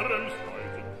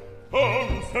Haremsweise,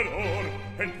 verloren,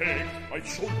 entdeckt,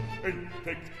 euch schon,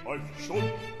 entdeckt, euch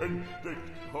schon,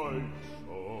 entdeckt, euch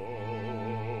schon.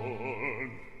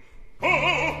 Oh,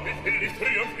 wie will ich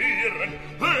triumphieren,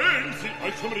 wenn sie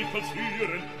euch zum Ritter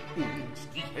führen, und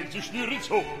die Hälse schnüren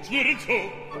so, und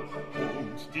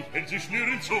die Hälse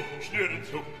schnüren so,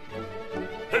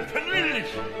 Hüpfen will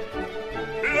ich,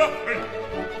 lachen,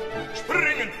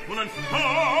 springen und ein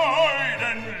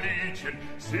Freudenliedchen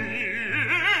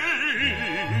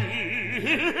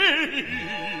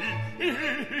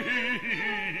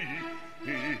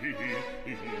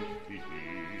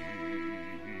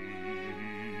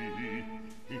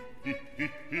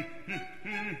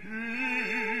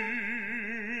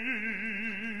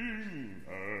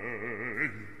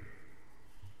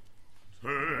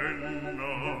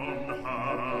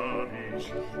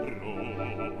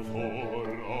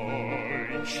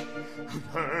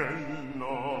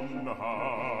Pennon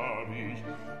hab ich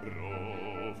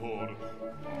roh vor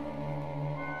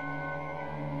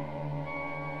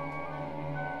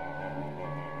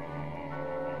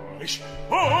euch.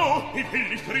 Oh, wie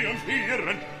will ich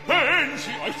triumphieren, wenn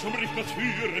sie euch zum Richter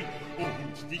führen,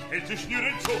 und die Hälse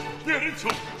schnüren so, schnüren so,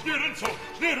 schnüren so,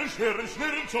 schnüren, schnüren,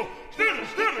 schnüren so, schnüren,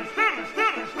 schnüren, schnüren,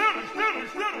 schnüren, schnüren, schnüren,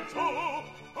 schnüren so, und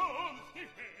die Hälse.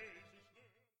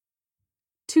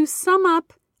 To sum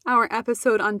up our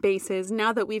episode on basses,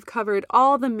 now that we've covered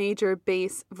all the major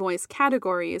bass voice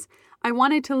categories, I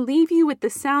wanted to leave you with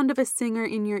the sound of a singer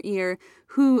in your ear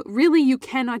who really you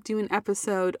cannot do an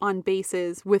episode on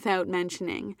basses without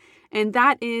mentioning, and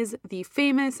that is the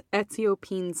famous Ezio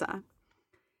Pinza.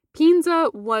 Pinza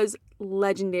was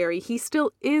legendary. He still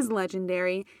is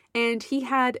legendary, and he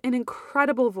had an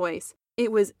incredible voice. It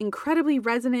was incredibly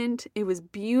resonant. It was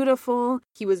beautiful.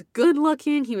 He was good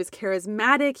looking. He was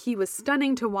charismatic. He was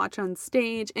stunning to watch on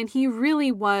stage. And he really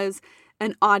was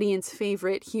an audience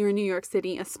favorite here in New York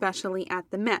City, especially at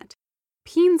the Met.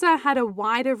 Pinza had a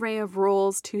wide array of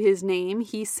roles to his name.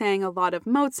 He sang a lot of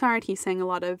Mozart. He sang a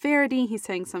lot of Verdi. He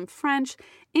sang some French.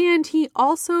 And he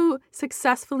also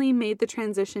successfully made the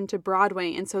transition to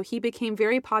Broadway. And so he became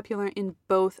very popular in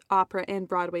both opera and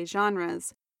Broadway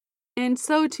genres. And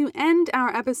so to end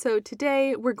our episode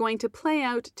today, we're going to play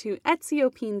out to Ezio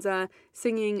Pinza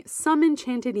singing Some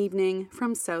Enchanted Evening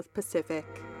from South Pacific.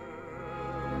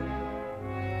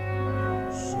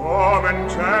 Some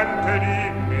enchanted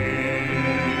evening,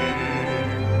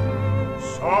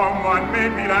 someone may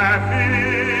be laughing,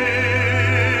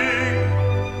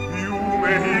 you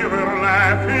may hear her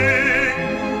laughing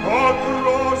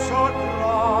across a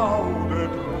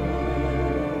crowded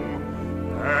room,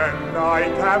 and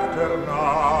night after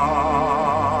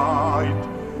night,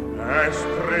 as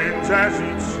strange as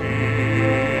it seems,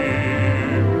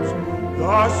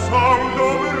 the sound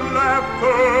of her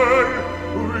laughter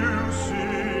will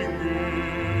sing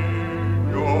in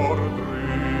your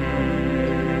dreams.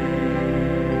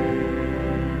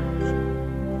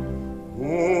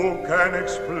 Who can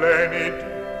explain it?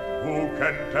 Who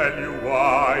can tell you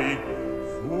why?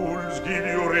 Fools give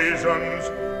you reasons,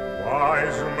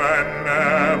 wise men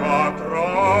never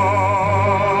try.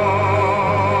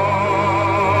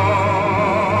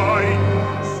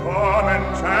 Some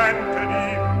enchanted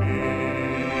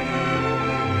evening,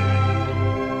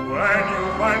 when you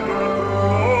find her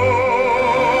true,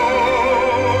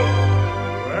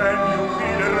 when you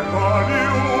feel her call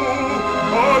you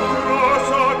across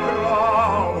a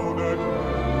crowded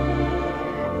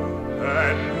room,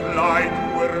 then fly to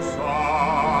her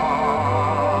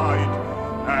side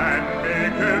and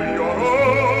make her your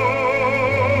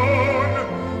own.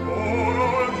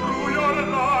 All through your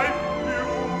life you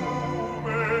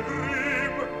may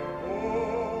dream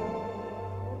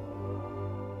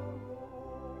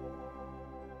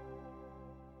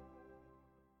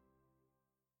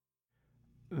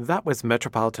That was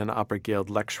Metropolitan Opera Guild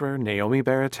lecturer Naomi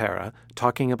Baratera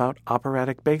talking about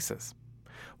operatic basses.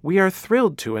 We are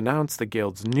thrilled to announce the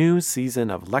Guild's new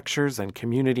season of lectures and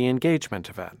community engagement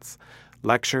events.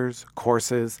 Lectures,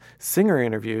 courses, singer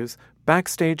interviews,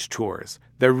 backstage tours.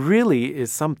 There really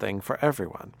is something for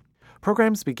everyone.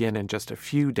 Programs begin in just a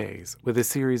few days with a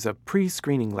series of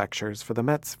pre-screening lectures for the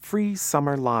Met's free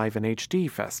Summer Live in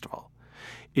HD Festival.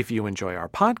 If you enjoy our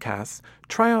podcasts,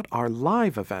 try out our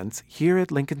live events here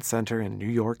at Lincoln Center in New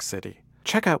York City.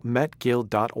 Check out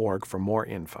metguild.org for more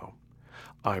info.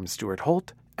 I'm Stuart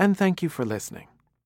Holt, and thank you for listening.